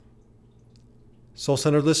Soul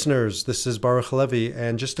Centered listeners, this is Baruch Halevi,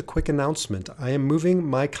 and just a quick announcement. I am moving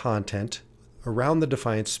my content around the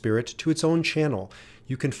Defiant Spirit to its own channel.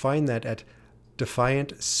 You can find that at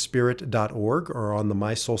defiantspirit.org or on the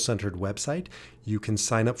My Soul Centered website. You can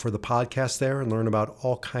sign up for the podcast there and learn about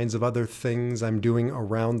all kinds of other things I'm doing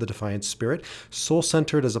around the Defiant Spirit. Soul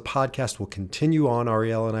Centered as a podcast will continue on.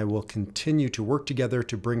 Ariel and I will continue to work together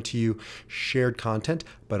to bring to you shared content,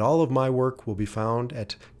 but all of my work will be found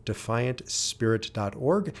at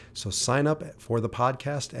defiantspirit.org. So sign up for the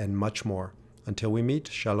podcast and much more. Until we meet,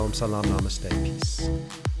 shalom, salam, namaste, peace.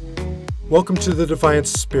 Welcome to The Defiant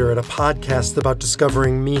Spirit, a podcast about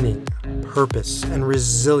discovering meaning, purpose, and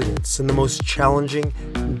resilience in the most challenging,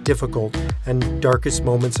 difficult, and darkest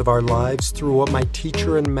moments of our lives through what my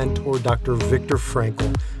teacher and mentor, Dr. Viktor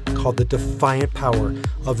Frankl, called the defiant power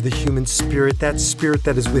of the human spirit that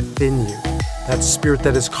is within you, that spirit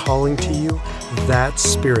that is calling to you, that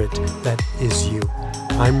spirit that is you.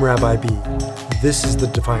 I'm Rabbi B. This is The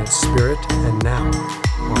Defiant Spirit, and now,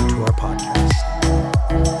 on to our podcast.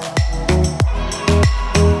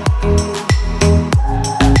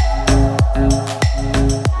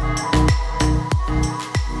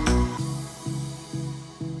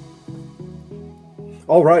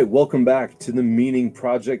 All right, welcome back to the Meaning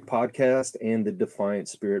Project podcast and the Defiant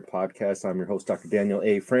Spirit podcast. I'm your host, Dr. Daniel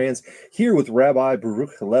A. Franz, here with Rabbi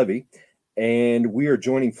Baruch Halevi, and we are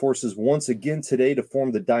joining forces once again today to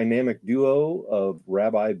form the dynamic duo of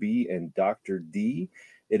Rabbi B and Dr. D.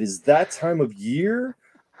 It is that time of year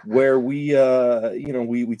where we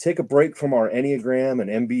take a break from our Enneagram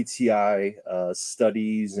and MBTI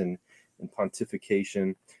studies and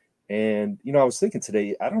pontification. And, I was thinking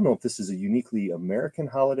today, I don't know if this is a uniquely American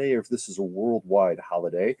holiday or if this is a worldwide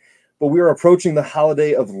holiday, but we are approaching the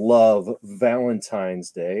holiday of love,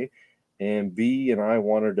 Valentine's Day. And B and I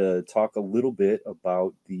wanted to talk a little bit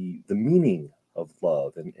about the meaning of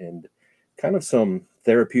love and kind of some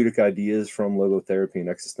therapeutic ideas from logotherapy and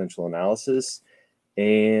existential analysis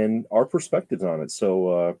and our perspectives on it.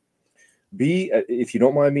 So, B, if you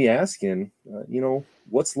don't mind me asking,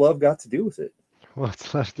 what's love got to do with it? Well,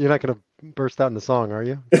 you're not going to burst out in the song, are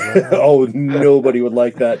you? Oh, nobody would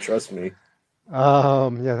like that. Trust me.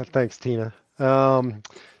 Yeah, thanks, Tina.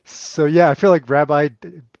 So yeah, I feel like Rabbi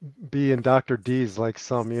B and Dr. D is like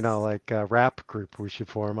some, rap group we should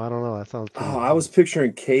form. I don't know. That sounds pretty. Oh, I was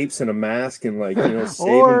picturing capes and a mask and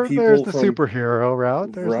saving or people there's the from superhero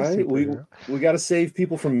route. There's right. the superhero. We got to save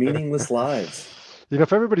people from meaningless lives.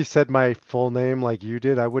 If everybody said my full name like you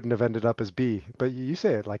did, I wouldn't have ended up as B. But you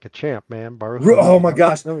say it like a champ, man. Baruch. Oh my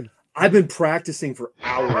gosh. I've been practicing for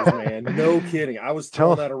hours, man. No kidding. I was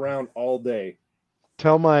throwing that around all day.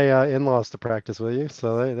 Tell my in-laws to practice, will you?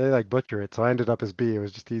 So they like butcher it. So I ended up as B. It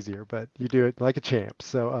was just easier, but you do it like a champ.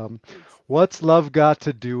 So what's love got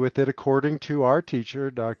to do with it? According to our teacher,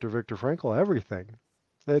 Dr. Viktor Frankl, everything.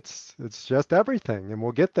 It's just everything, and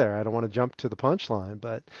we'll get there. I don't want to jump to the punchline,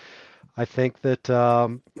 but I think that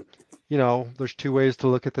there's two ways to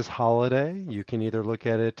look at this holiday. You can either look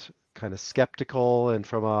at it kind of skeptical and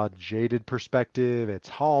from a jaded perspective, it's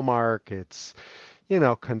Hallmark, it's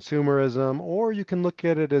consumerism, or you can look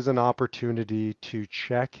at it as an opportunity to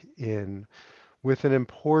check in with an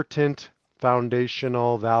important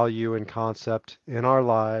foundational value and concept in our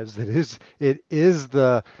lives. It is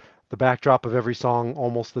the backdrop of every song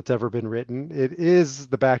almost that's ever been written. It is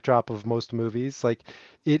the backdrop of most movies. Like,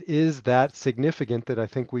 it is that significant that I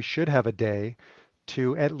think we should have a day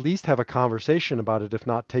to at least have a conversation about it, if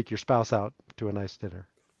not take your spouse out to a nice dinner.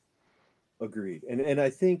 Agreed. And I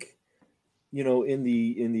think, in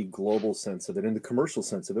the global sense of it, in the commercial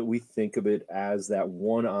sense of it, we think of it as that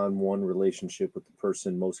one-on-one relationship with the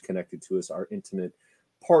person most connected to us, our intimate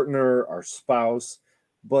partner, our spouse.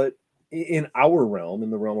 But in our realm,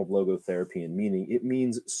 in the realm of logotherapy and meaning, it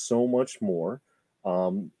means so much more.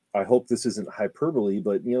 I hope this isn't hyperbole,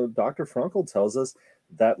 but Dr. Frankl tells us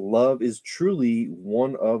that love is truly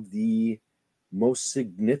one of the most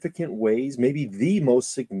significant ways, maybe the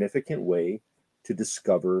most significant way to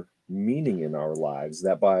discover meaning in our lives.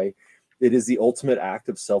 It is the ultimate act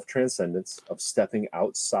of self-transcendence, of stepping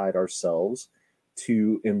outside ourselves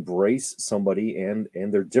to embrace somebody and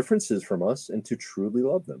their differences from us and to truly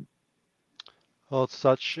love them. Well, it's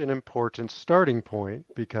such an important starting point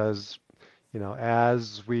because,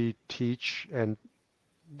 as we teach and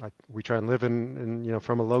we try and live in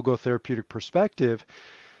from a logotherapeutic perspective,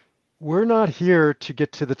 we're not here to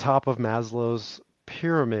get to the top of Maslow's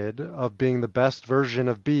pyramid of being the best version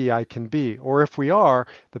of B I can be. Or if we are,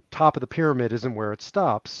 the top of the pyramid isn't where it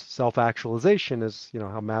stops. Self-actualization is,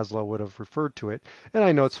 how Maslow would have referred to it. And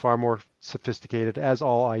I know it's far more sophisticated, as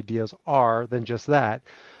all ideas are, than just that.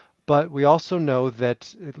 But we also know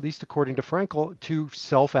that, at least according to Frankl, to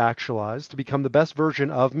self-actualize, to become the best version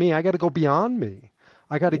of me, I got to go beyond me.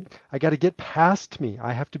 I got to Mhm. I got to get past me.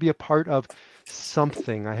 I have to be a part of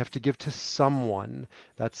something. I have to give to someone.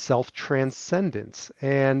 That's self-transcendence.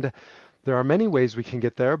 And there are many ways we can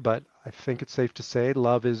get there, but I think it's safe to say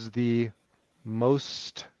love is the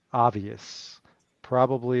most obvious,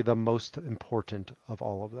 probably the most important of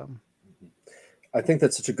all of them. I think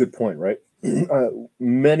that's such a good point, right?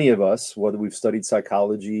 Many of us, whether we've studied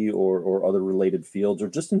psychology or other related fields or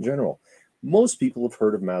just in general, most people have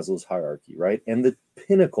heard of Maslow's hierarchy, right? And the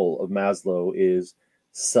pinnacle of Maslow is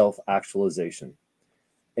self actualization.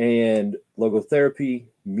 And logotherapy,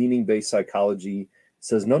 meaning based psychology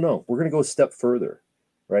says, no, no, we're going to go a step further,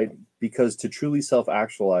 right? Because to truly self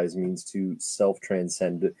actualize means to self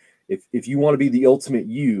transcend. If you want to be the ultimate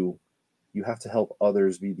you have to help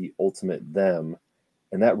others be the ultimate them.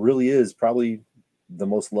 And that really is probably the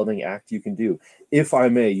most loving act you can do. If I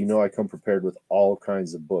may, I come prepared with all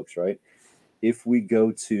kinds of books, right? If we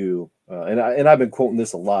go to, and I've been quoting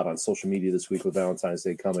this a lot on social media this week with Valentine's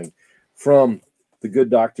Day coming, from the Good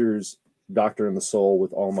Doctor's Doctor in the Soul,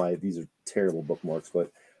 with all my, these are terrible bookmarks,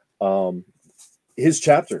 but um, his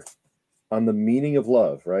chapter on the meaning of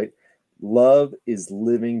love, right? Love is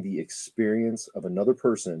living the experience of another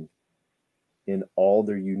person in all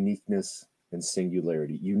their uniqueness and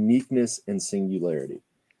singularity. Uniqueness and singularity,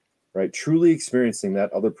 right? Truly experiencing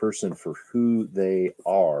that other person for who they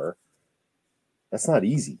are. That's not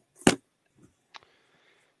easy.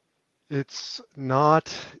 It's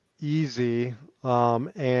not easy,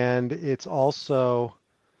 and it's also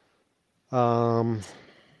um,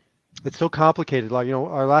 it's so complicated. Like,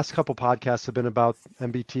 our last couple podcasts have been about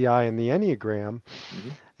MBTI and the Enneagram,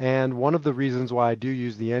 Mhm. and one of the reasons why I do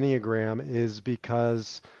use the Enneagram is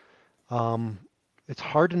because um, it's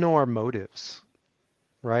hard to know our motives,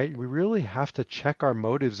 right? We really have to check our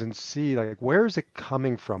motives and see, like, where is it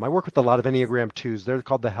coming from? I work with a lot of Enneagram twos. They're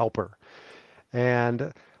called the helper,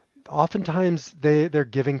 and oftentimes they're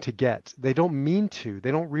giving to get. They don't mean to.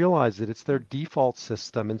 They don't realize that it's their default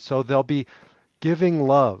system, and so they'll be giving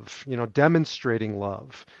love, demonstrating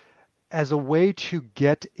love as a way to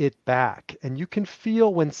get it back. And you can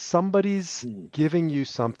feel when somebody's Hmm. giving you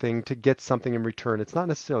something to get something in return. It's not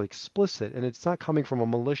necessarily explicit and it's not coming from a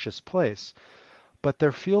malicious place, but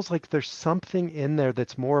there feels like there's something in there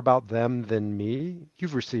that's more about them than me.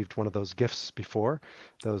 You've received one of those gifts before,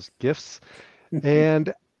 those gifts.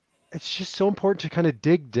 And it's just so important to kind of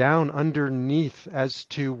dig down underneath as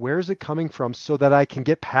to where is it coming from so that I can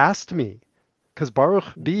get past me. Because Baruch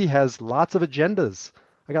B has lots of agendas.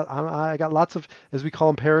 I got lots of, as we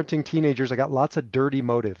call them, parenting teenagers. I got lots of dirty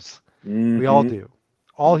motives. We all Mm-hmm. do.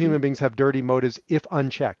 All Mm-hmm. human beings have dirty motives if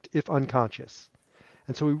unchecked, if unconscious.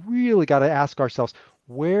 And so we really got to ask ourselves,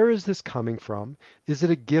 where is this coming from? Is it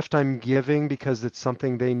a gift I'm giving because it's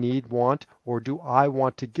something they need, want, or do I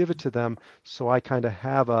want to give it to them so I kind of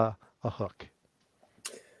have a hook?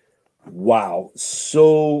 Wow.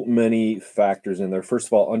 So many factors in there. First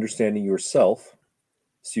of all, understanding yourself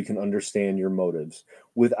so you can understand your motives.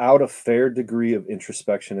 Without a fair degree of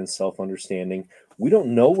introspection and self understanding, we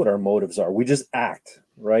don't know what our motives are. We just act,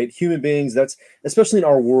 right? Human beings, that's especially in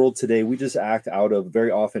our world today, we just act out of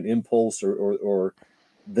very often impulse or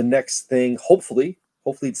the next thing. Hopefully,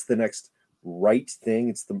 it's the next right thing,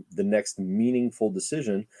 it's the next meaningful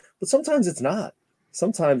decision. But sometimes it's not.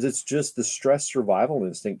 Sometimes it's just the stress survival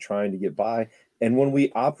instinct trying to get by. And when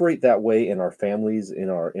we operate that way in our families, in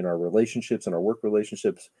our relationships, in our work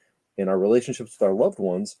relationships, in our relationships with our loved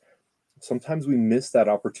ones, sometimes we miss that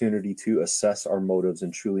opportunity to assess our motives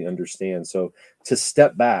and truly understand. So to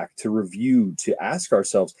step back, to review, to ask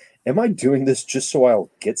ourselves, am I doing this just so I'll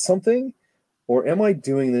get something? Or am I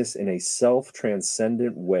doing this in a self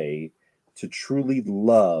transcendent way to truly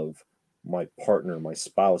love my partner, my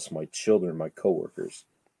spouse, my children, my coworkers?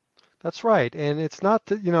 That's right. And it's not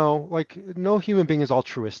that, like no human being is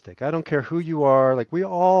altruistic. I don't care who you are. Like we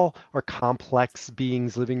all are complex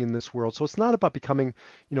beings living in this world. So it's not about becoming,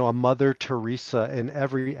 a Mother Teresa in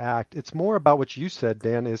every act. It's more about what you said,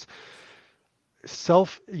 Dan, is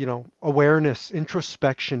self, awareness,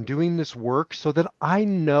 introspection, doing this work so that I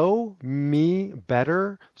know me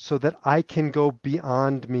better so that I can go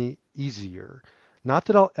beyond me easier. Not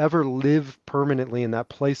that I'll ever live permanently in that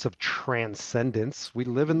place of transcendence. We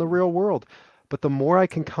live in the real world. But the more I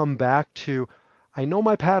can come back to, I know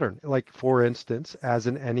my pattern. Like, for instance, as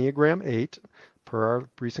an Enneagram 8, per our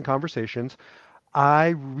recent conversations, I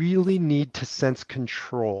really need to sense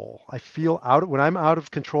control. I feel when I'm out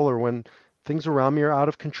of control or when things around me are out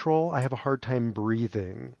of control, I have a hard time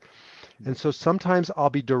breathing. And so sometimes I'll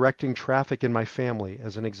be directing traffic in my family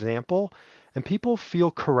as an example, and people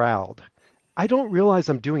feel corralled. I don't realize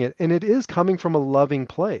I'm doing it, and it is coming from a loving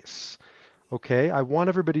place. Okay, I want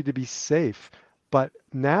everybody to be safe, but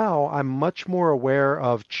now I'm much more aware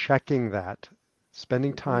of checking that,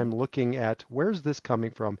 spending Mhm. time looking at where's this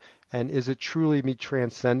coming from, and is it truly me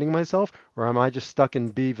transcending myself, or am I just stuck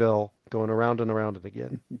in Bville going around and around it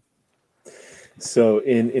again? So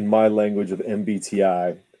in my language of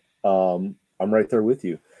MBTI, I'm right there with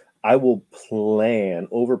you. I will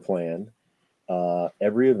over plan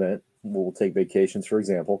every event. We'll take vacations, for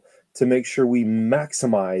example, to make sure we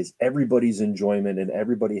maximize everybody's enjoyment and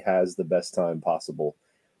everybody has the best time possible.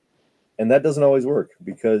 And that doesn't always work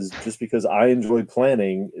because just because I enjoy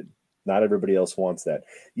planning, not everybody else wants that.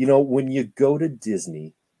 When you go to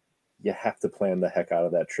Disney, you have to plan the heck out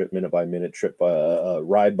of that trip, minute by minute, trip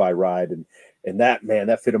ride by ride, and that, man,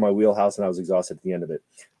 that fit in my wheelhouse, and I was exhausted at the end of it.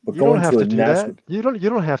 But You don't going have to a to do that. national, You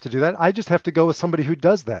don't have to do that. I just have to go with somebody who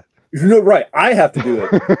does that. no, right, I have to do it.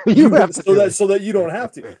 You have to So do that it. you don't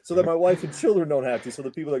have to, so that my wife and children don't have to, so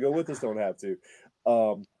the people that go with us don't have to.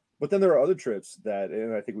 Um, but then there are other trips that,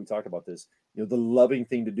 and I think we talked about this. The loving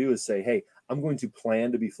thing to do is say, "Hey, I'm going to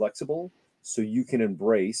plan to be flexible, so you can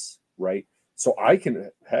embrace, right? So I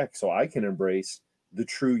can embrace the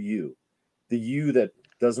true you, the you that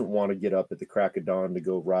doesn't want to get up at the crack of dawn to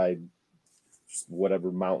go ride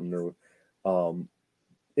whatever mountain or um,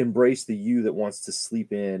 embrace the you that wants to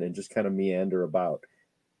sleep in and just kind of meander about.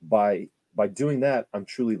 By doing that, I'm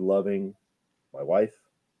truly loving my wife,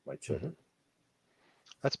 my Mhm. children.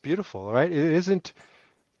 That's beautiful, right?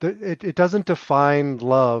 It doesn't define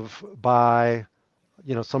love by,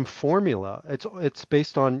 some formula. It's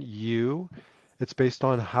based on you. It's based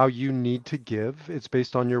on how you need to give. It's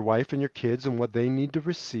based on your wife and your kids and what they need to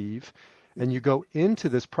receive. And you go into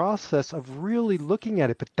this process of really looking at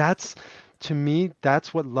it. But to me,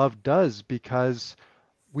 that's what love does because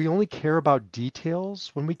we only care about details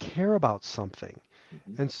when we care about something.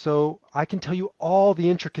 Mhm. And so I can tell you all the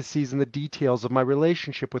intricacies and the details of my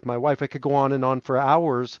relationship with my wife. I could go on and on for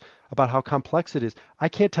hours about how complex it is. I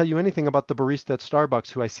can't tell you anything about the barista at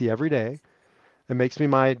Starbucks who I see every day and makes me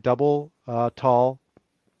my double tall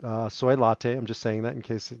soy latte. I'm just saying that in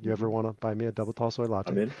case you ever Mhm. want to buy me a double tall soy I'm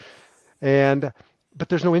latte. in. And but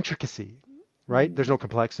there's no intricacy, right? There's Mhm. no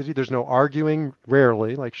complexity. There's no arguing.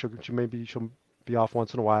 Rarely, like she'll be off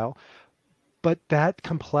once in a while. But that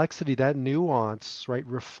complexity, that nuance, right,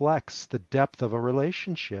 reflects the depth of a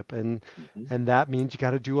relationship. Mhm. And that means you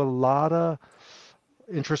got to do a lot of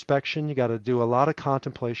introspection, you got to do a lot of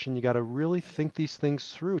contemplation, you got to really think these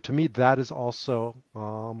things through. To me, that is also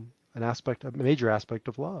a major aspect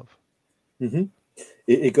of love. Mhm.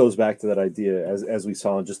 It goes back to that idea, as we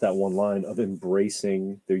saw in just that one line, of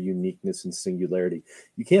embracing their uniqueness and singularity.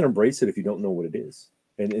 You can't embrace it if you don't know what it is,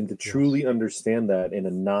 and to Yes. truly understand that in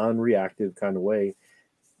a non-reactive kind of way,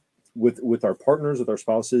 with our partners, with our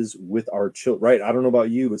spouses, with our children. Right? I don't know about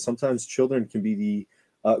you, but sometimes children can be the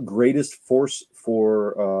greatest force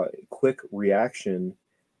for quick reaction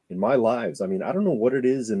in my lives. I mean, I don't know what it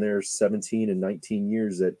is in their 17 and 19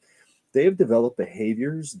 years that they have developed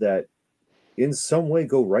behaviors that in some way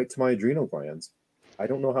go right to my adrenal glands. I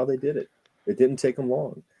don't know how they did it. It didn't take them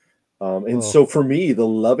long. And Oh, so for me, the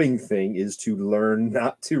loving thing is to learn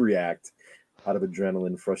not to react out of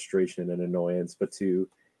adrenaline, frustration, and annoyance, but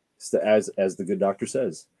as the good doctor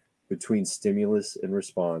says, between stimulus and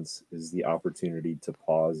response is the opportunity to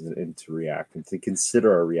pause and to react and to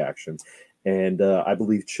consider our reaction. And I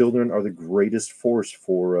believe children are the greatest force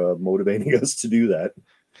for motivating us to do that.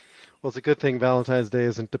 well, it's a good thing Valentine's Day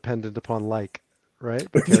isn't dependent upon like,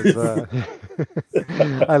 right? Because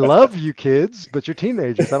I love you kids, but you're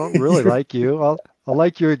teenagers. I don't really like you. I'll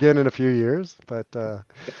like you again in a few years,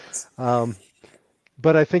 um,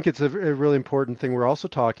 but I think it's a really important thing we're also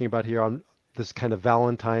talking about here on this kind of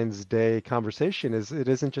Valentine's Day conversation is it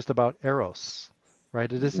isn't just about Eros,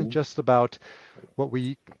 right? It isn't Mhm, just about what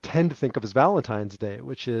we tend to think of as Valentine's Day,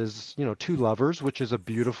 which is, two lovers, which is a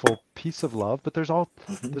beautiful piece of love, but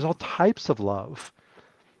mhm, there's all types of love.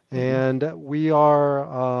 mhm, And we are,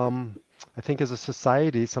 I think as a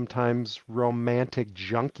society, sometimes romantic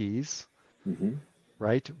junkies, mhm,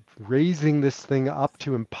 right? Raising this thing up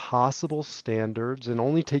to impossible standards and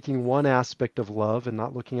only taking one aspect of love and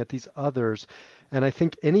not looking at these others. And I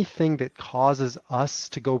think anything that causes us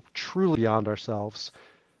to go truly beyond ourselves,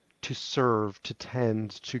 to serve, to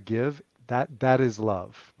tend, to give, that is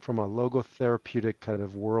love from a logotherapeutic kind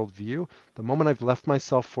of worldview. The moment I've left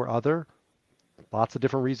myself for other, lots of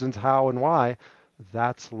different reasons how and why,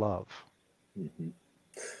 that's love. mhm.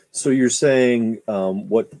 So you're saying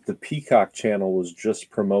what the Peacock channel was just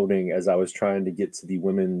promoting as I was trying to get to the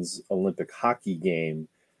women's Olympic hockey game,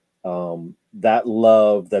 that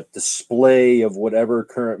love, that display of whatever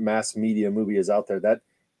current mass media movie is out there, that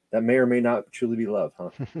may or may not truly be love, huh?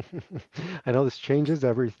 I know this changes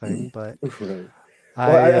everything, but Right.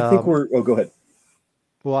 Well, I I think we're. Oh, go ahead.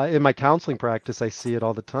 in my counseling practice, I see it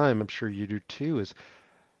all the time. I'm sure you do too, is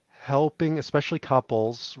helping, especially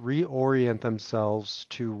couples, reorient themselves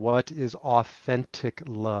to what is authentic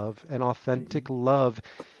love. And Mhm, authentic love,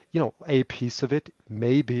 a piece of it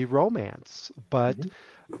may be romance, but mhm,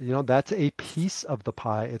 that's a piece of the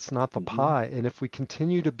pie. It's not the mhm, pie. And if we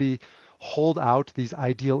continue to hold out these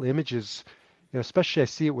ideal images, especially I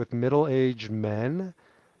see it with middle-aged men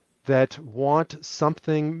that want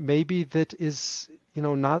something maybe that is,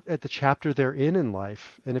 not at the chapter they're in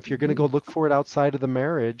life. And if you're going to mhm. go look for it outside of the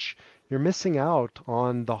marriage, you're missing out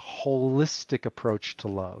on the holistic approach to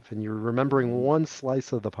love, and you're remembering one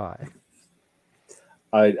slice of the pie.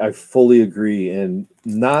 I fully agree. And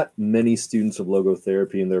not many students of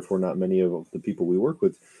logotherapy, and therefore not many of the people we work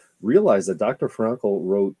with, realize that Dr. Frankl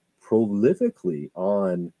wrote prolifically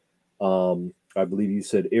on, I believe you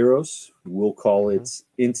said eros, we'll call Hmm. it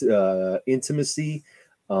intimacy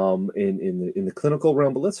in the clinical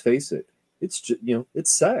realm. But let's face it, it's just,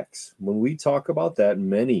 it's sex. When we talk about that,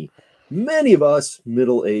 many of us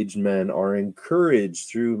middle-aged men are encouraged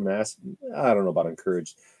through mass, I don't know about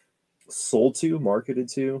encouraged, sold to, marketed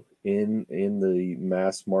to in the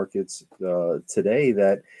mass markets today,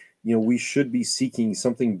 that we should be seeking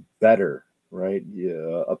something better, right?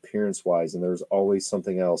 Yeah, appearance wise, and there's always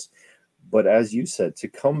something else. But as you said, to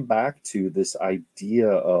come back to this idea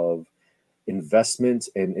of investment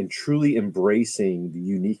and truly embracing the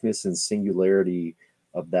uniqueness and singularity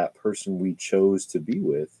of that person we chose to be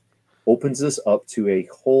with opens us up to a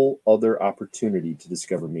whole other opportunity to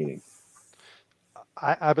discover meaning.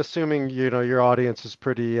 I'm assuming your audience is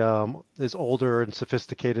pretty is older and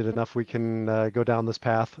sophisticated enough we can go down this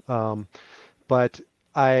path. But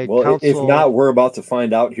I Well, if counsel. not, we're about to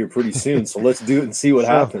find out here pretty soon. So let's do it and see what So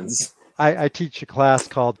happens. I teach a class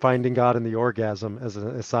called Finding God in the Orgasm as an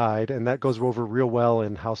aside, and that goes over real well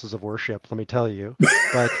in houses of worship, let me tell you.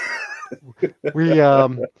 But we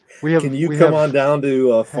we Can have you we come on have down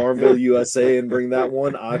to Farmville, USA, and bring that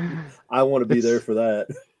one? I want to be there it's for that.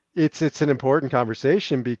 it's an important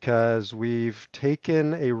conversation because we've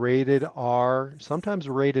taken a rated R, sometimes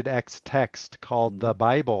rated X text called the Mhm.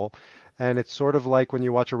 Bible, and it's sort of like when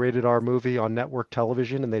you watch a rated R movie on network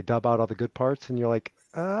television and they dub out all the good parts, and you're like,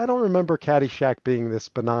 I don't remember Caddyshack being this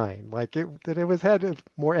benign. Like that it was had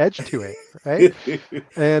more edge to it, right?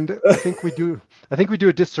 And I think we do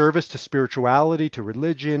a disservice to spirituality, to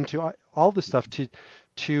religion, to all this stuff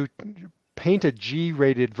to paint a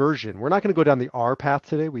G-rated version. We're not going to go down the R path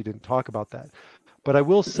today. We didn't talk about that. But I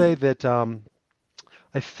will say that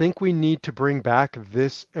I think we need to bring back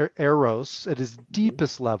this eros at its Mhm,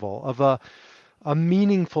 deepest level of a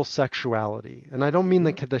meaningful sexuality. And I don't mean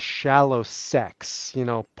mhm, the shallow sex,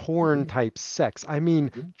 porn mhm, type sex. I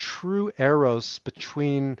mean mhm, true eros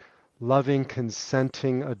between loving,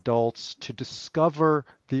 consenting adults to discover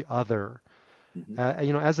the other, mhm,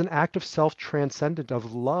 as an act of self-transcendent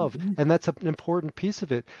of love. mhm, And that's an important piece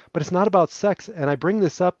of it. But it's not about sex. And I bring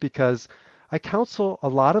this up because I counsel a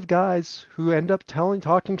lot of guys who end up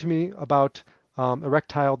talking to me about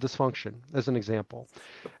erectile dysfunction, as an example.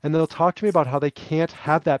 And they'll talk to me about how they can't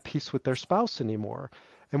have that peace with their spouse anymore.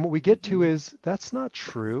 And what we get to mhm, is that's not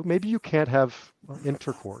true. Maybe you can't have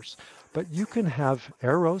intercourse, but you can have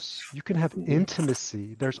eros, you can have mhm,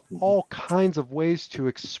 intimacy. There's mhm, all kinds of ways to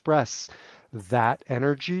express that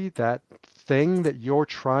energy, that thing that you're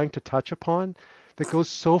trying to touch upon that goes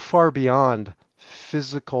so far beyond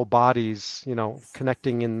physical bodies,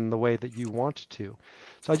 connecting in the way that you want to.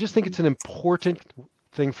 So I just think it's an important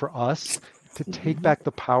thing for us to take mhm. back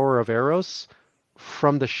the power of Eros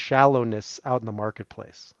from the shallowness out in the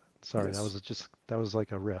marketplace. Sorry, Yes. that was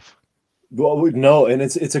like a riff. Well, no, and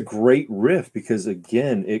it's a great riff because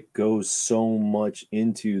again, it goes so much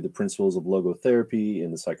into the principles of logotherapy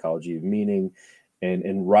and the psychology of meaning,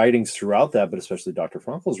 and writings throughout that, but especially Dr.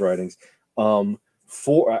 Frankl's writings.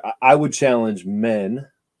 For I would challenge men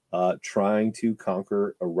trying to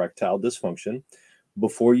conquer erectile dysfunction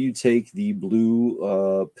before you take the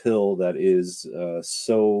blue pill that is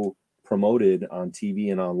so promoted on TV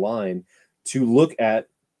and online, to look at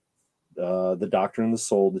the Doctrine of the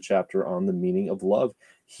Soul, the chapter on the meaning of love.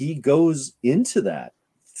 He goes into that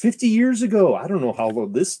 50 years ago. I don't know how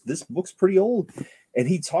long this book's pretty old, and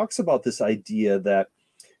he talks about this idea that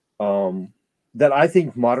that I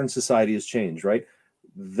think modern society has changed. Right,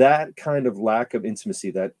 that kind of lack of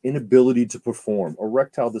intimacy, that inability to perform,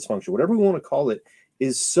 erectile dysfunction, whatever we want to call it,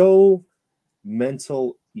 is so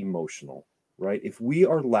mental emotional, right? If we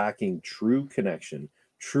are lacking true connection,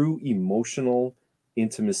 true emotional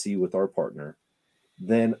intimacy with our partner,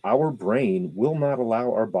 then our brain will not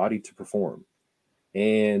allow our body to perform.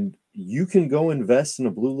 And you can go invest in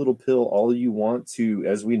a blue little pill all you want to.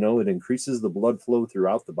 As we know, it increases the blood flow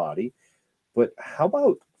throughout the body. But how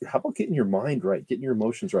about getting your mind right, getting your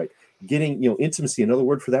emotions right, getting, intimacy? Another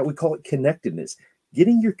word for that, we call it connectedness.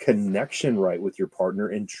 Getting your connection right with your partner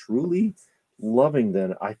and truly loving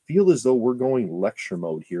them. I feel as though we're going lecture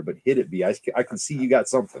mode here, but hit it, B. I can see you got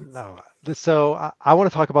something. No. So I want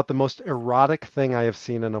to talk about the most erotic thing I have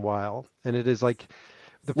seen in a while, and it is like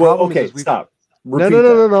the Well, problem okay, is we've stop. no no Repeat no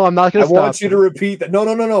that. no no. I'm not going I to stop. want you to repeat that. No,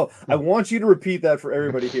 no, no, no. I want you to repeat that for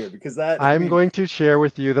everybody here because that, I I'm mean, going to share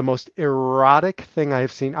with you the most erotic thing I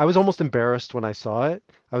have seen. I was almost embarrassed when I saw it.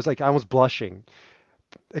 I was like, I was blushing.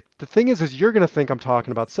 The thing is you're going to think I'm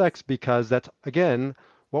talking about sex because that's again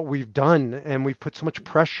what we've done, and we've put so much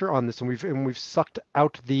pressure on this, and we've sucked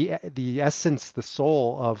out the essence, the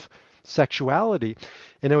soul of sexuality.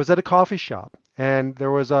 And it was at a coffee shop, and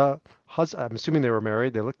there was a husband. I'm assuming they were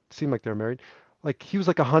married. Seemed like they were married. Like he was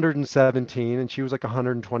like 117 and she was like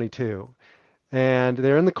 122, and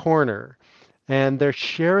they're in the corner, and they're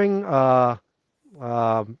sharing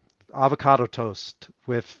um avocado toast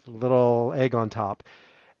with little egg on top.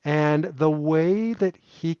 And the way that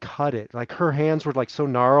he cut it, like her hands were like so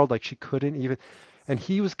gnarled, like she couldn't even, and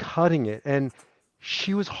he was cutting it, and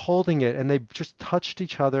she was holding it, and they just touched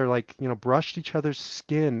each other, like, brushed each other's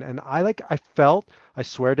skin. And I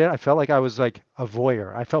swear to it, I felt like I was like a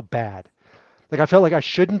voyeur. I felt bad. Like I felt like I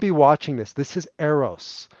shouldn't be watching this. This is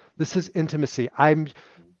Eros. This is intimacy. I'm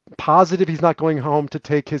positive he's not going home to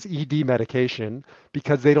take his ED medication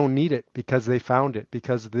because they don't need it, because they found it,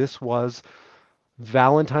 because this was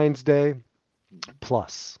Valentine's Day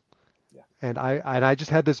plus. yeah. And I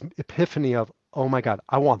just had this epiphany of, oh my God,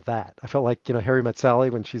 I want that. I felt like, Harry Met Sally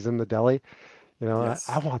when she's in the deli, I Yes,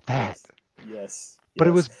 want that. yes, yes, But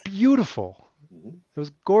it yes. was beautiful. Mhm. It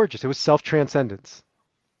was gorgeous. It was self-transcendence.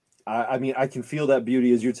 I mean, I can feel that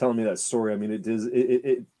beauty as you're telling me that story. I mean,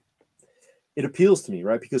 it appeals to me,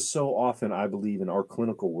 right? Because so often I believe in our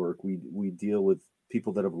clinical work, we deal with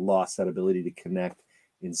people that have lost that ability to connect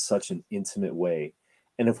in such an intimate way.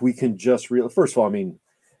 And if we can just first of all, I mean,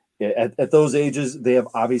 at those ages, they have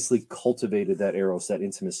obviously cultivated that eros, that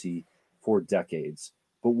intimacy for decades.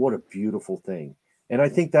 But what a beautiful thing. And I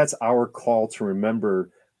think that's our call to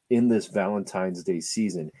remember in this Valentine's Day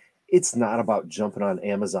season. It's not about jumping on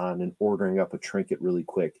Amazon and ordering up a trinket really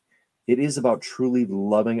quick. It is about truly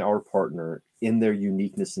loving our partner in their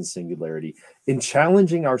uniqueness and singularity, in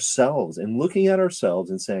challenging ourselves and looking at ourselves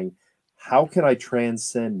and saying, how can I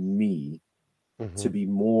transcend me to Hmm. be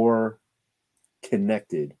more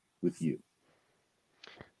connected with you?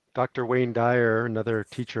 Dr. Wayne Dyer, another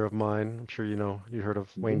teacher of mine, I'm sure you heard of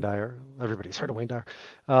Wayne Mhm. Dyer. Everybody's heard of Wayne Dyer.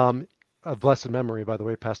 Um, of blessed memory, by the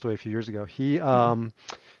way, passed away a few years ago. He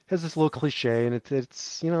has this little cliche, and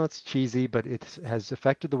it's cheesy, but it has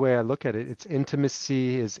affected the way I look at it. It's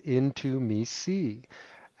intimacy is into me see,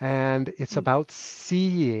 and it's Mm. about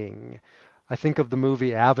seeing. I think of the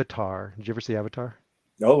movie Avatar. Did you ever see Avatar?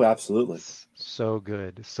 Oh, absolutely. So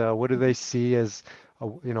good. So what do they Mhm. see as,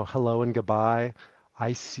 hello and goodbye?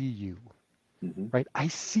 I see you, Mhm. right? I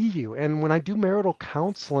see you. And when I do marital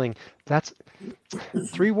counseling, that's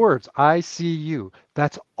three words. I see you.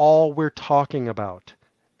 That's all we're talking about.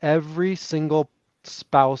 Every single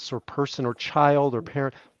spouse or person or child or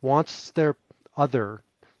parent wants their other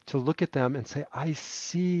to look at them and say, I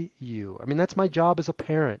see you. I mean, that's my job as a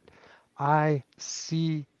parent. I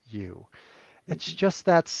see you. It's Mhm. just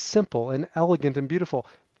that simple and elegant and beautiful.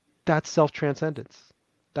 That's self-transcendence.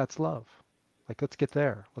 That's love. Like, let's get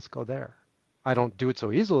there. Let's go there. I don't do it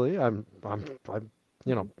so easily. I'm,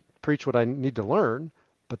 Mhm. preach what I need to learn,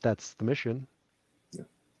 but that's the mission. Yeah.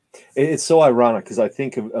 It's so ironic because I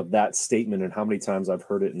think of that statement and how many times I've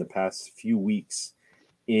heard it in the past few weeks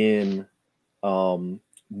in um,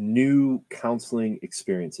 new counseling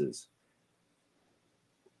experiences.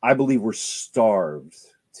 I believe we're starved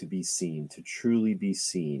to be seen, to truly be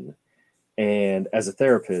seen. And as a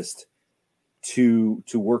therapist, to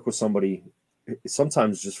work with somebody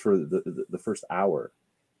sometimes just for the first hour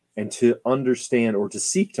and to understand or to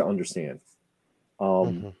seek to understand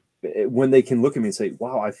um, Hmm. when they can look at me and say,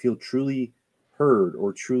 wow, I feel truly heard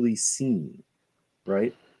or truly seen,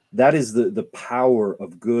 right? That is the power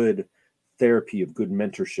of good therapy, of good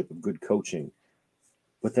mentorship, of good coaching.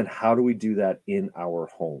 But then how do we do that in our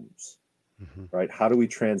homes? Mhm. right? How do we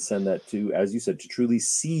transcend that to, as you said, to truly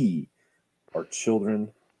see our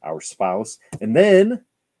children, our spouse, and then,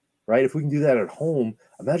 right, if we can do that at home,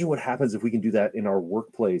 imagine what happens if we can do that in our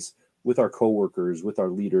workplace with our coworkers, with our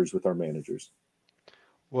leaders, with our managers.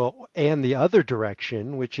 Well, and the other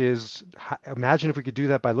direction, which is imagine if we could do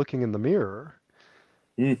that by looking in the mirror,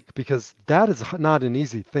 Mm, because that is not an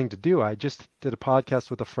easy thing to do. I just did a podcast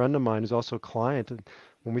with a friend of mine who's also a client, and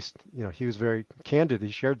when he was very candid.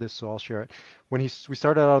 He shared this, so I'll share it. When we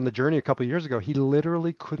started out on the journey a couple of years ago, he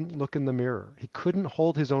literally couldn't look in the mirror. He couldn't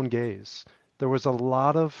hold his own gaze. There was a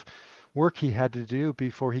lot of work he had to do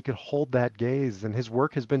before he could hold that gaze, and his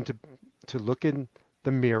work has been to look in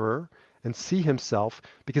the mirror and see himself,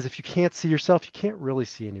 because if you can't see yourself, you can't really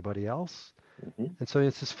see anybody else. mhm. And so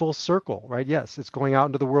it's this full circle, right? Yes, it's going out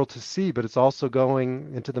into the world to see, but it's also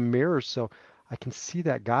going into the mirror. So I can see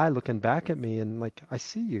that guy looking back at me and like, I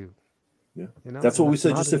see you, Yeah. That's and what we that's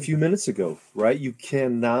said not just a an few minutes ago, right? You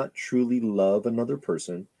cannot truly love another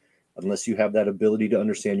person unless you have that ability to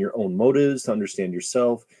understand your own motives, to understand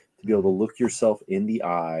yourself, to be able to Mhm. look yourself in the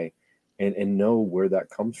eye and know where that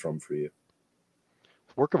comes from for you.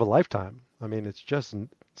 Work of a lifetime. I mean, it's just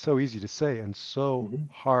so easy to say and so Hmm.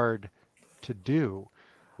 hard to do.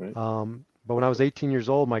 Right. But when I was 18 years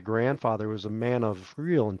old, my grandfather was a man of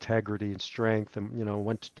real integrity and strength, and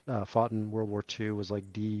fought in World War II, was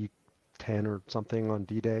like D10 or something on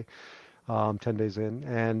D-Day, 10 days in,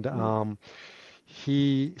 and Mm.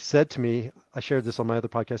 he said to me, I shared this on my other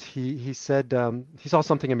podcast. He said he saw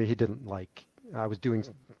something in me he didn't like. I was doing,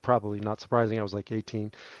 probably not surprising. I was like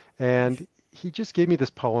 18, and he just gave me this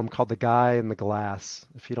poem called "The Guy in the Glass."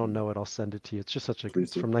 If you don't know it, I'll send it to you. It's just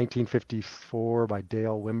Please it's do. from 1954 by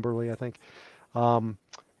Dale Wimberly, I think. Um,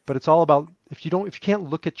 but it's all about if you can't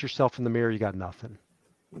look at yourself in the mirror, you got nothing.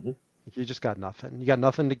 Hmm. You just got nothing. You got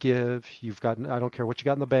nothing to give. I don't care what you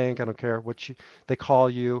got in the bank. I don't care they call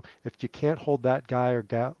you. If you can't hold that guy or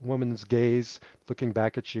woman's gaze looking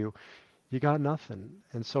back at you, you got nothing.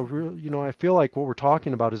 And so, I feel like what we're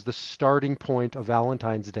talking about is the starting point of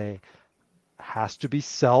Valentine's Day has to be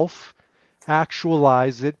self,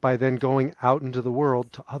 actualize it by then going out into the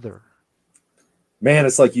world to other. Man,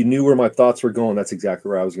 it's like you knew where my thoughts were going. That's exactly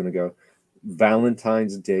where I was going to go.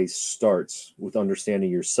 Valentine's Day starts with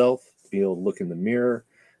understanding yourself, to be able to look in the mirror,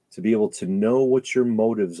 to be able to know what your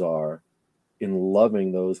motives are in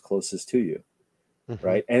loving those closest to you, Hmm.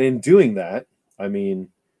 right? And in doing that, I mean,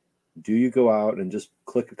 do you go out and just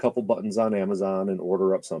click a couple buttons on Amazon and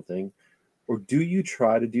order up something? Or do you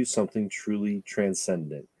try to do something truly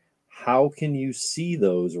transcendent? How can you see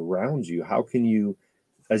those around you? How can you,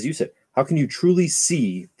 as you said, how can you truly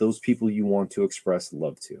see those people you want to express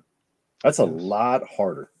love to? That's a Yes, lot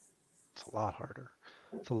harder. it's a lot harder.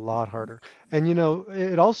 It's a lot harder. And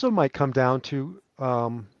it also might come down to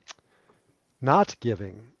not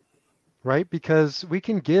giving, right? Because we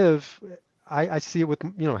can give. I see it with,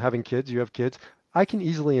 having kids. You have kids. I can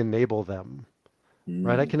easily enable them,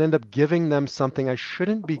 right? I Mm, can end up giving them something I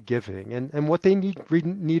shouldn't be giving, and what they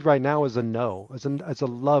need right now is a no, as a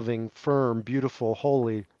loving, firm, beautiful,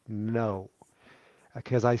 holy no,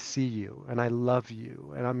 because I see you and I love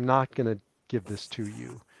you, and I'm not gonna give this to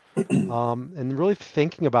you. And really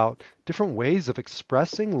thinking about different ways of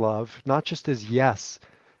expressing love, not just as yes.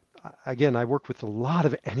 Again, I work with a lot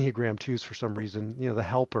of Enneagram 2s for some reason, the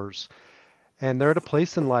helpers. And they're at a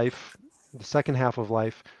place in life, the second half of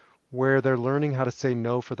life, where they're learning how to say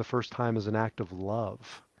no for the first time as an act of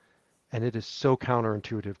love. And it is so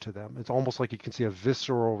counterintuitive to them. It's almost like you can see a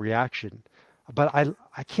visceral reaction. But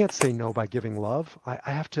I can't say no by giving love. I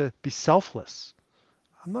have to be selfless.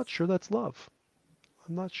 I'm not sure that's love.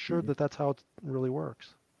 I'm not sure mhm. that that's how it really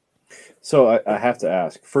works. So I have to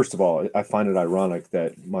ask, first of all, I find it ironic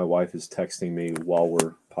that my wife is texting me while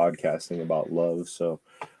we're podcasting about love. So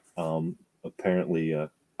apparently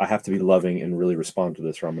I have to be loving and really respond to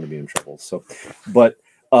this or I'm going to be in trouble. So, but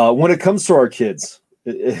when it comes to our kids,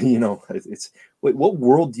 it's wait, what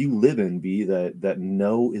world do you live in, B, that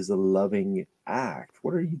no is a loving act?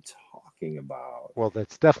 What are you talking about? Well,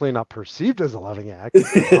 that's definitely not perceived as a loving act.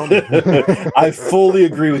 Um, I fully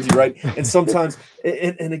agree with you, right? And sometimes,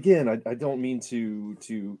 and again, I don't mean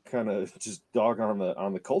to kind of just dog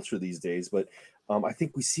on the culture these days, but I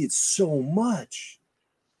think we see it so much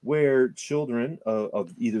where children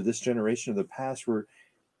of either this generation or the past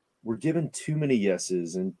were given too many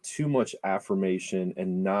yeses and too much affirmation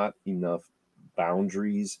and not enough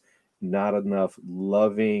boundaries, not enough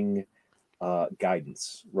loving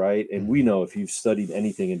guidance, right? And we mhm. know if you've studied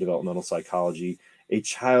anything in developmental psychology, a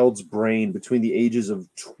child's brain between the ages of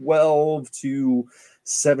 12 to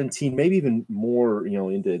 17, maybe even more,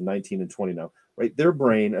 into 19 and 20 now, right? Their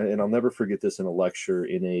brain, and I'll never forget this in a lecture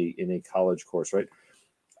in a college course, right?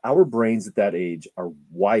 Our brains at that age are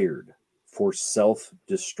wired for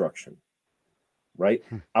self-destruction, right?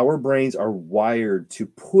 Hmm. Our brains are wired to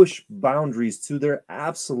push boundaries to their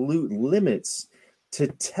absolute limits to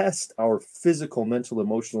test our physical, mental,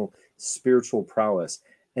 emotional, spiritual prowess.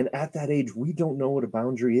 And at that age, we don't know what a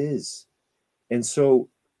boundary is. And so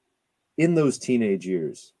in those teenage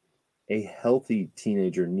years, a healthy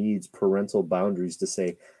teenager needs parental boundaries to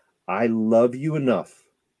say, I love you enough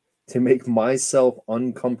to make myself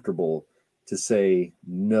uncomfortable to say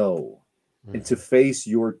no, and to face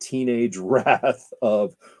your teenage wrath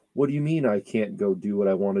of, what do you mean I can't go do what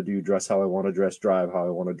I want to do, dress how I want to dress, drive how I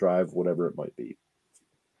want to drive, whatever it might be.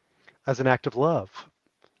 As an act of love,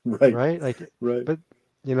 Right. right? Like, Right. but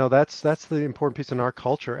that's the important piece in our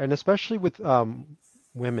culture, and especially with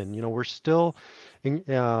women.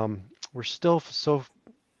 In, um, we're still so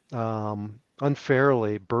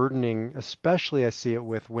unfairly burdening, especially I see it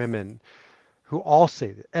with women who all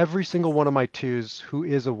say that. Every single one of my twos who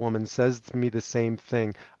is a woman says to me the same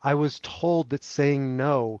thing. I was told that saying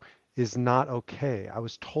no is not okay. I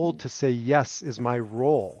was told to say yes is my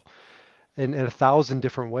role in 1,000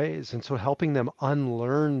 different ways. And so helping them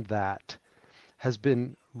unlearn that has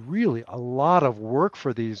been really a lot of work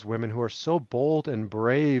for these women who are so bold and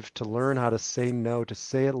brave to learn how to say no, to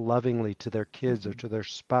say it lovingly to their kids or to their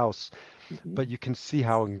spouse. But you can see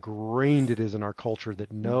how ingrained it is in our culture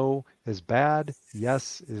that no is bad,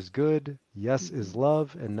 yes is good, yes is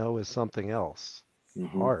love, and no is something else.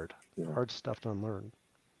 Mm-hmm. Hard, Yeah. hard stuff to unlearn.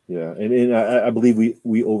 Yeah, and I believe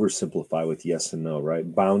we oversimplify with yes and no, right?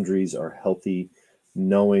 Boundaries are healthy,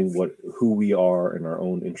 knowing who we are in our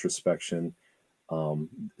own introspection. Um,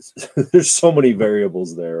 there's so many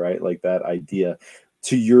variables there, right? Like that idea.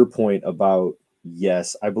 To your point about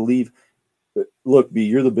yes, I believe. Look, B,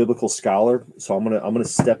 you're the biblical scholar, so I'm gonna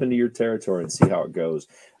step into your territory and see how it goes.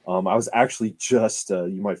 I was actually just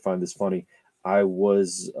you might find this funny. I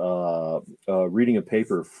was reading a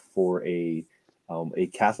paper for a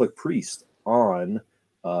Catholic priest on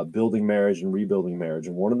building marriage and rebuilding marriage,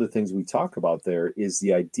 and one of the things we talk about there is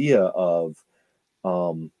the idea of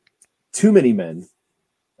um, too many men,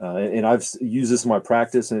 and I've used this in my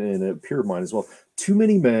practice and a peer of mine as well. Too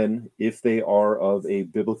many men, if they are of a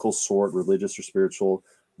biblical sort, religious or spiritual,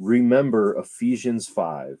 remember Ephesians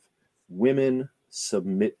 5. Women,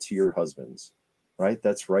 submit to your husbands, right?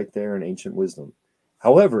 That's right there in ancient wisdom.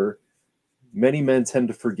 However, many men tend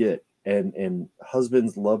to forget, and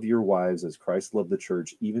husbands, love your wives as Christ loved the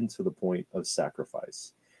church, even to the point of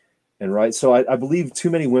sacrifice. And right, so I believe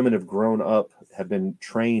too many women have grown up, have been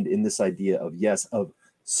trained in this idea of yes, of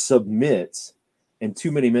submit, and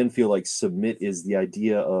too many men feel like submit is the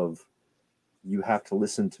idea of you have to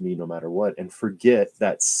listen to me no matter what, and forget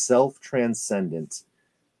that self-transcendent,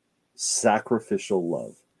 sacrificial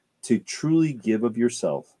love, to truly give of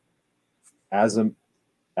yourself as a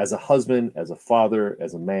husband, as a father,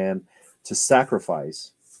 as a man, to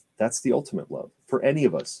sacrifice. That's the ultimate love for any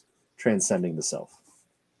of us, transcending the self.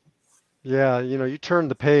 Yeah, you turn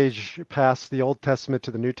the page past the Old Testament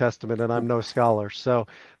to the New Testament, and I'm no scholar, so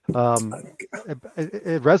it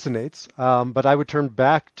resonates. But I would turn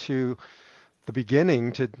back to the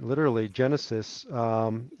beginning, to literally Genesis.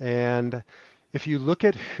 And if you look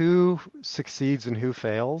at who succeeds and who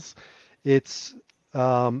fails, it's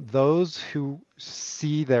those who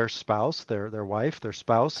see their spouse, their wife, their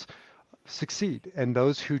spouse succeed, and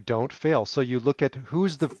those who don't fail. So you look at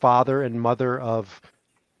who's the father and mother of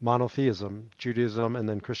monotheism, Judaism, and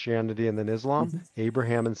then Christianity, and then Islam,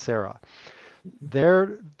 Abraham and Sarah.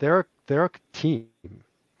 They're a team.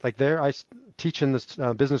 Like teach in this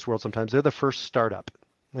business world sometimes. They're the first startup.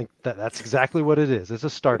 Like that's exactly what it is. It's a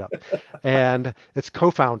startup, and it's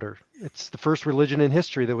co-founder. It's the first religion in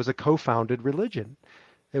history that was a co-founded religion.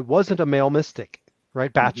 It wasn't a male mystic,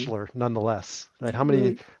 right? Bachelor, nonetheless. Right? How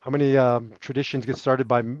many traditions get started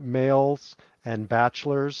by males and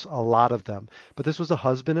bachelors? A lot of them. But this was a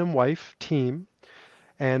husband and wife team,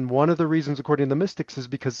 and one of the reasons, according to the mystics, is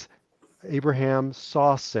because Abraham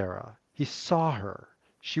saw Sarah. He saw her.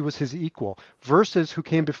 She was his equal. Versus who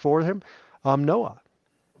came before him? Noah.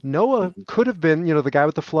 Noah could have been, the guy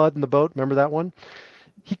with the flood and the boat. Remember that one?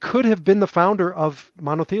 He could have been the founder of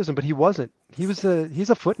monotheism, but he wasn't. He's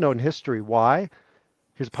a footnote in history. Why?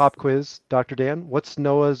 Here's a pop quiz, Dr. Dan. What's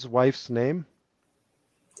Noah's wife's name?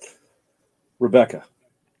 Rebecca.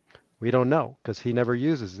 We don't know because he never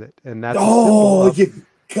uses it, and that's you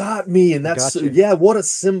got me, and that's what a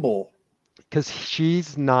symbol. Because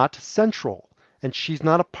she's not central. and she's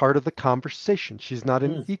not a part of the conversation. She's not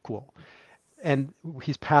an Mm. equal. And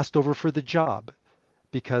he's passed over for the job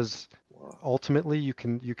because Wow. ultimately you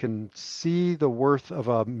can see the worth of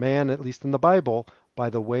a man, at least in the Bible, by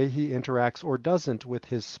the way he interacts or doesn't with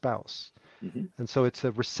his spouse. Hmm. And so it's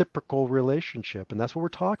a reciprocal relationship, and that's what we're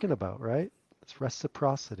talking about, right? It's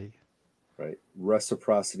reciprocity. Right.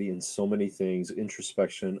 Reciprocity in so many things,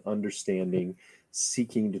 introspection, understanding,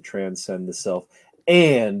 seeking to transcend the self.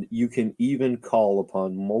 And you can even call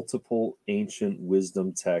upon multiple ancient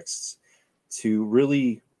wisdom texts to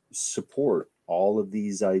really support all of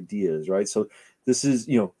these ideas, right? So this is,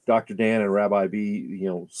 Dr. Dan and Rabbi B,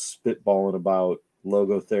 spitballing about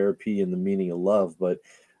logotherapy and the meaning of love, but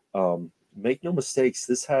make no mistakes,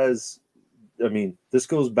 this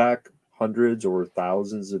goes back hundreds or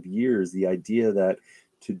thousands of years. The idea that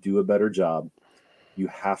to do a better job, you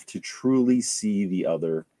have to truly see the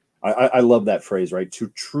other. I love that phrase, right? To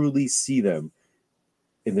truly see them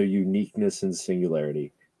in their uniqueness and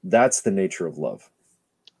singularity. That's the nature of love.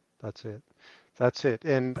 That's it. That's it.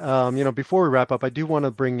 And before we wrap up, I do want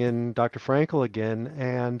to bring in Dr. Frankel again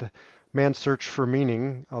and Man's Search for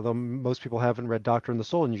Meaning. Although most people haven't read Doctrine and the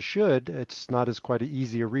Soul, and you should, it's not as quite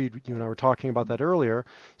easy a read. You and I were talking about that earlier.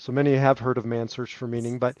 So many have heard of Man's Search for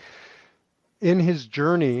Meaning, but in his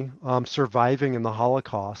journey surviving in the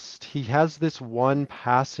Holocaust, he has this one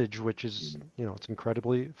passage which is, it's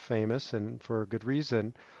incredibly famous and for a good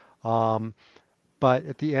reason. Um, but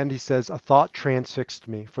at the end, he says, "A thought transfixed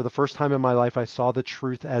me. For the first time in my life, I saw the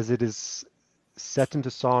truth as it is set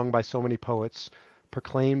into song by so many poets,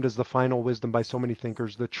 proclaimed as the final wisdom by so many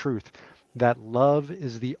thinkers, the truth that love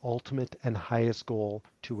is the ultimate and highest goal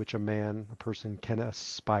to which a person can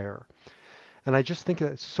aspire." And I just think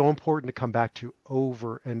that it's so important to come back to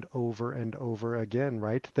over and over and over again,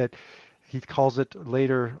 right? That he calls it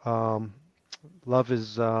later, love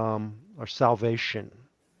is our salvation,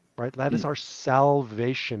 right? That is Mm. our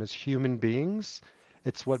salvation as human beings.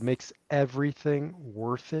 It's what makes everything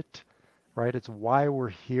worth it, right? It's why we're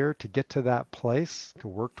here to get to that place, to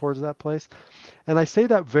work towards that place. And I say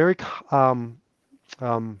that I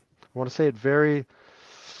want to say it very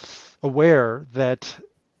aware that,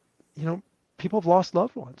 you know, people have lost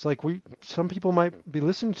loved ones. Like some people might be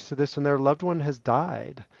listening to this and their loved one has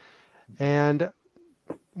died. And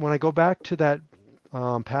when I go back to that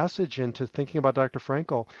passage and to thinking about Dr.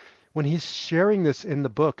 Frankel, when he's sharing this in the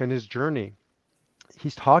book and his journey,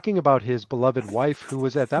 he's talking about his beloved wife who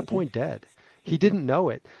was at that Mhm. point dead. He Mhm. didn't know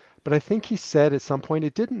it, but I think he said at some point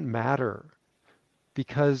it didn't matter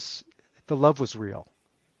because the love was real,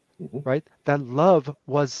 Mhm. right? That love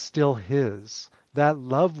was still his. That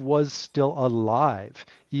love was still alive,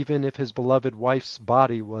 even if his beloved wife's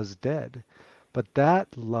body was dead. But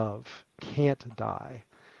that love can't die.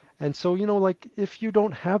 And so, like if you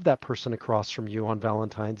don't have that person across from you on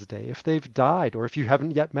Valentine's Day, if they've died or if you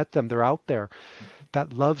haven't yet met them, they're out there,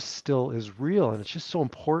 that love still is real. And it's just so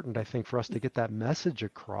important, I think, for us to get that message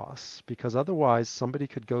across because otherwise somebody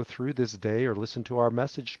could go through this day or listen to our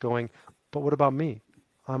message going, but what about me?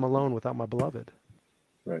 I'm alone without my beloved.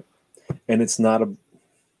 Right. And it's not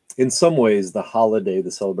in some ways, the holiday,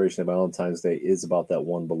 the celebration of Valentine's Day is about that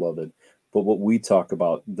one beloved. But what we talk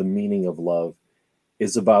about, the meaning of love,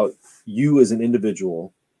 is about you as an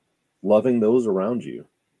individual loving those around you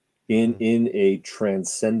Mm. in a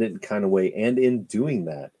transcendent kind of way. And in doing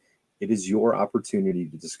that, it is your opportunity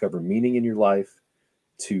to discover meaning in your life,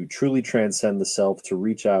 to truly transcend the self, to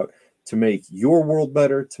reach out, to make your world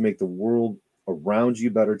better, to make the world around you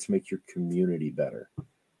better, to make your community better.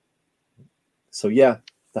 So, yeah,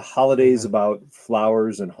 the holiday is Amen. about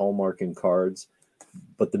flowers and Hallmark and cards,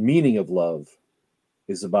 but the meaning of love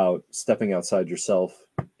is about stepping outside yourself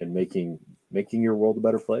and making your world a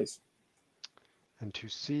better place. And to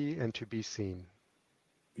see and to be seen.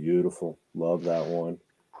 Beautiful. Love that one.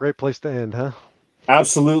 Great place to end, huh?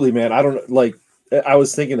 Absolutely, man. I don't like I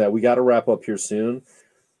was thinking that we got to wrap up here soon,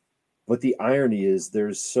 but the irony is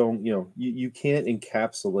there's so, you can't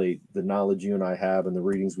encapsulate the knowledge you and I have and the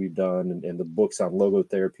readings we've done and the books on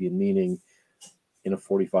logotherapy and meaning in a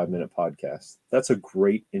 45-minute podcast. That's a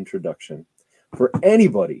great introduction for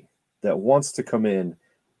anybody that wants to come in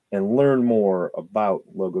and learn more about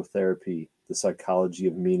logotherapy, the psychology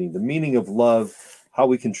of meaning, the meaning of love, how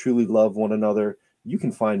we can truly love one another. You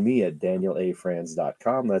can find me at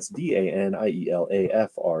danielafranz.com. That's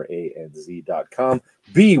DANIELAFRANZ.com.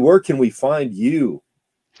 B, where can we find you?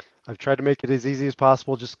 I've tried to make it as easy as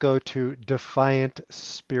possible. Just go to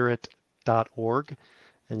defiantspirit.org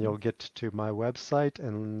and you'll get to my website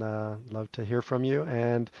and love to hear from you.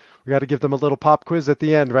 And we got to give them a little pop quiz at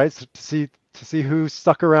the end, right? So to see who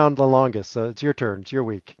stuck around the longest. So it's your turn. It's your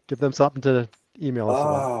week. Give them something to email us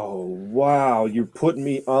about. Oh, wow. You're putting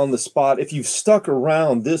me on the spot. If you've stuck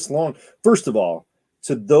around this long, first of all,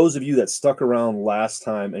 to those of you that stuck around last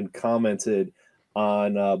time and commented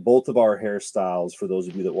on both of our hairstyles, for those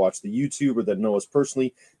of you that watch the YouTube or that know us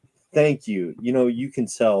personally, thank you. You know, you can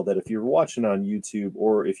tell that if you're watching on YouTube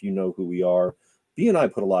or if you know who we are, B and I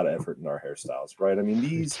put a lot of effort in our hairstyles, right? I mean,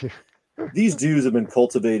 these dudes have been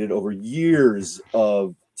cultivated over years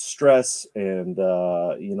of stress and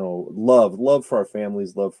love for our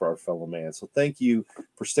families, love for our fellow man. So thank you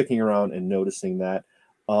for sticking around and noticing that.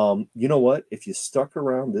 You know what? If you stuck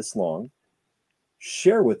around this long,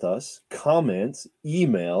 share with us, comment,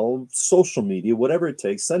 email, social media, whatever it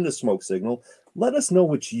takes, send a smoke signal. Let us know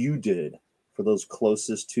what you did for those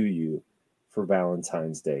closest to you for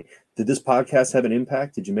Valentine's Day. Did this podcast have an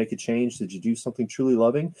impact? Did you make a change? Did you do something truly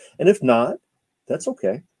loving? And if not, that's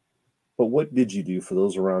okay. But what did you do for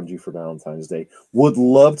those around you for Valentine's Day? Would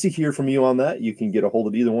love to hear from you on that. You can get a hold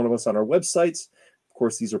of either one of us on our websites. Of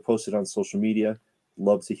course, these are posted on social media.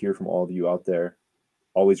 Love to hear from all of you out there.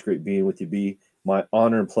 Always great being with you, B. My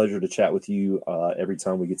honor and pleasure to chat with you every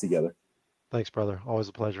time we get together. Thanks, brother. Always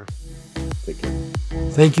a pleasure. Take care.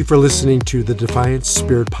 Thank you for listening to the Defiant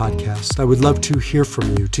Spirit Podcast. I would love to hear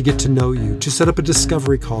from you, to get to know you, to set up a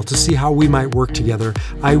discovery call, to see how we might work together.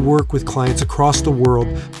 I work with clients across the world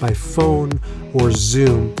by phone or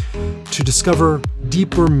Zoom to discover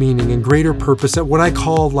deeper meaning and greater purpose at what I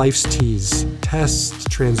call life's T's. Tests,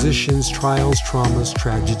 transitions, trials, traumas,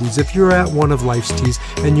 tragedies. If you're at one of life's T's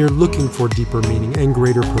and you're looking for deeper meaning and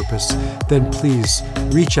greater purpose, then please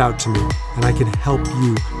reach out to me and I can help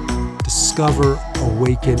you discover,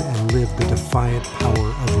 awaken, and live the defiant power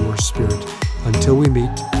of your spirit. Until we meet,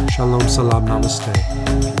 shalom, salam, namaste.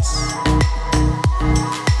 Peace.